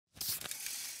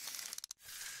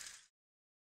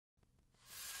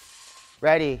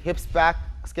Ready, hips back,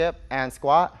 skip, and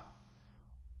squat.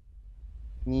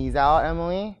 Knees out,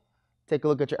 Emily. Take a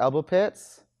look at your elbow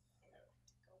pits.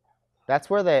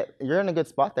 That's where you're in a good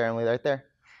spot there, Emily, right there.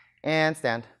 And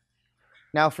stand.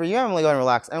 Now for you, Emily, go ahead and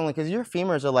relax. Emily, because your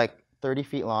femurs are like 30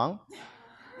 feet long,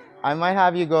 I might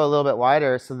have you go a little bit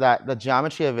wider so that the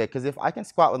geometry of it, because if I can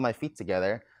squat with my feet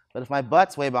together, but if my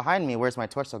butt's way behind me, where's my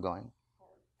torso going?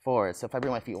 Forward. So if I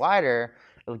bring my feet wider,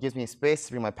 it gives me space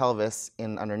to bring my pelvis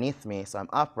in underneath me, so I'm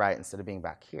upright instead of being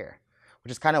back here,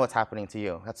 which is kind of what's happening to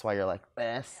you. That's why you're like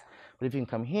this. But if you can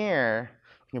come here,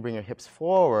 you can bring your hips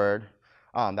forward,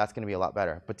 that's going to be a lot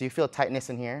better. But do you feel tightness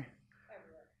in here?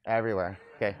 Everywhere.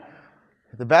 Okay.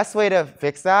 The best way to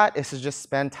fix that is to just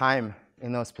spend time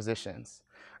in those positions.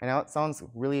 I know it sounds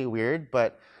really weird,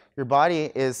 but your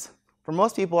body is, for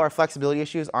most people, our flexibility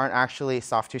issues aren't actually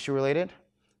soft tissue related.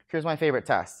 Here's my favorite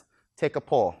test. Take a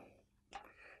pull.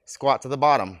 Squat to the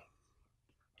bottom.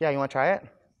 Yeah, you want to try it?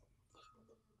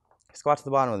 Squat to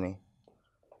the bottom with me.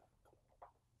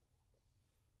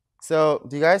 So,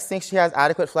 do you guys think she has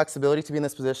adequate flexibility to be in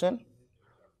this position?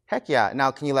 Heck yeah.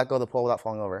 Now, can you let go of the pole without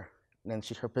falling over? And then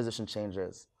her position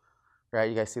changes. Right?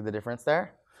 You guys see the difference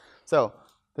there? So,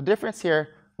 the difference here,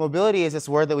 mobility is this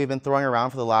word that we've been throwing around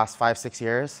for the last 5-6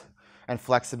 years, and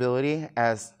flexibility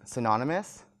as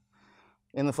synonymous.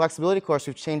 In the flexibility course,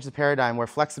 we've changed the paradigm where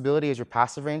flexibility is your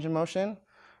passive range of motion,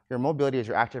 your mobility is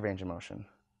your active range of motion.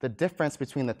 The difference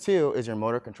between the two is your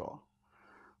motor control.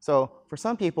 So for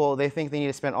some people, they think they need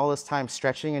to spend all this time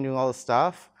stretching and doing all this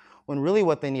stuff, when really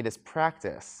what they need is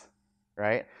practice,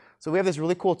 right? So we have this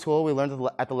really cool tool we learned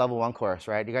at the level 1 course,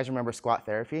 right? Do you guys remember squat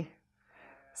therapy?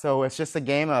 So it's just a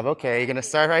game of, okay, you're gonna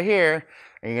start right here,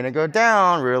 and you're gonna go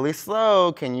down really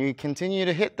slow. Can you continue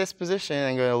to hit this position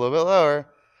and go a little bit lower,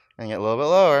 and get a little bit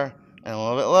lower, and a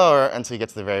little bit lower, until you get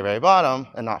to the very, very bottom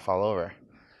and not fall over.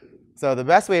 So the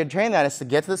best way to train that is to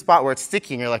get to the spot where it's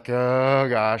sticky, and you're like, oh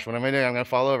gosh, what am I doing? I'm gonna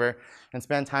fall over, and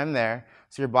spend time there.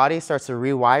 So your body starts to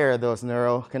rewire those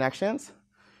neural connections,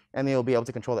 and then you'll be able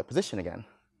to control that position again.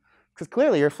 Because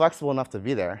clearly you're flexible enough to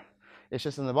be there. It's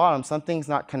just in the bottom, something's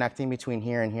not connecting between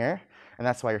here and here, and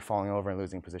that's why you're falling over and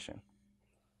losing position.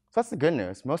 So that's the good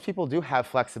news. Most people do have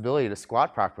flexibility to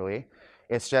squat properly.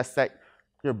 It's just that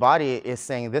your body is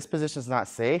saying this position is not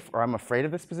safe, or I'm afraid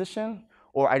of this position,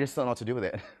 or I just don't know what to do with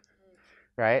it,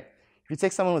 right? If you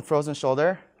take someone with frozen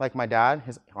shoulder, like my dad,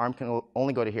 his arm can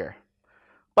only go to here.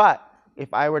 But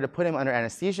if I were to put him under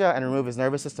anesthesia and remove his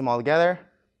nervous system altogether,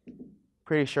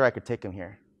 pretty sure I could take him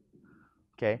here,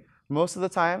 okay? Most of the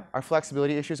time, our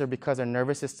flexibility issues are because our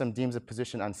nervous system deems a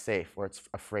position unsafe, or it's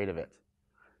afraid of it,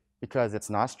 because it's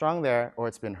not strong there, or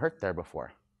it's been hurt there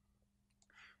before.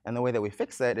 And the way that we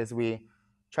fix it is we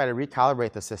try to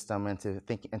recalibrate the system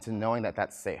into knowing that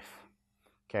that's safe.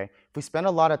 Okay? If we spend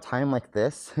a lot of time like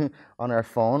this on our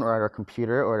phone or at our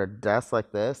computer or at a desk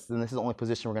like this, then this is the only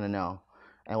position we're going to know,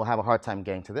 and we'll have a hard time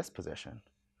getting to this position.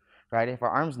 Right? If our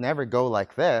arms never go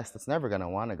like this, that's never going to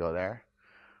want to go there.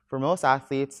 For most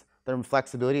athletes, their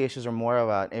flexibility issues are more of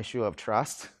an issue of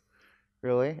trust,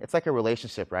 really. It's like a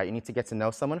relationship, right? You need to get to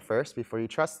know someone first before you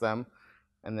trust them,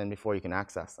 and then before you can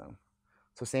access them.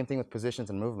 So same thing with positions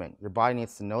and movement. Your body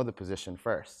needs to know the position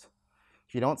first.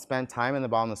 If you don't spend time in the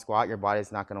bottom of the squat, your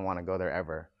body's not going to want to go there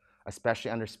ever,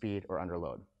 especially under speed or under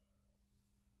load.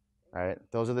 All right?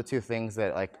 Those are the two things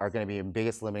that are going to be your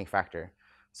biggest limiting factor.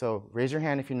 So raise your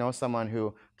hand if you know someone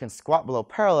who can squat below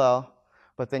parallel,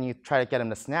 but then you try to get them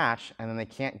to snatch, and then they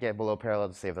can't get below parallel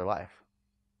to save their life.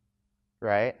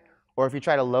 Right? Or if you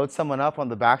try to load someone up on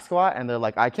the back squat, and they're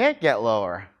like, I can't get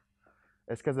lower.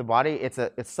 It's because the body, it's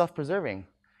self-preserving.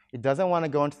 It doesn't want to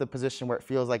go into the position where it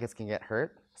feels like it's going to get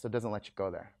hurt, so it doesn't let you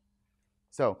go there.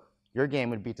 So your game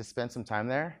would be to spend some time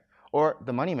there, or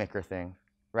the moneymaker thing,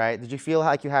 right? Did you feel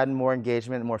like you had more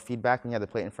engagement and more feedback when you had the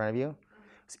plate in front of you?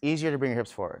 It's easier to bring your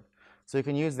hips forward. So you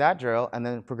can use that drill and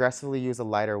then progressively use a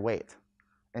lighter weight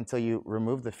until you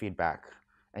remove the feedback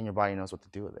and your body knows what to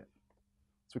do with it.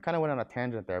 So we kind of went on a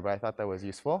tangent there, but I thought that was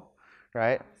useful,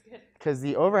 right? Because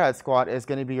the overhead squat is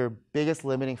going to be your biggest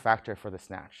limiting factor for the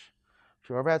snatch. If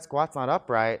your overhead squat's not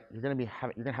upright, you're going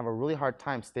to have a really hard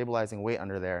time stabilizing weight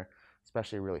under there,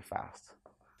 especially really fast.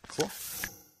 Cool?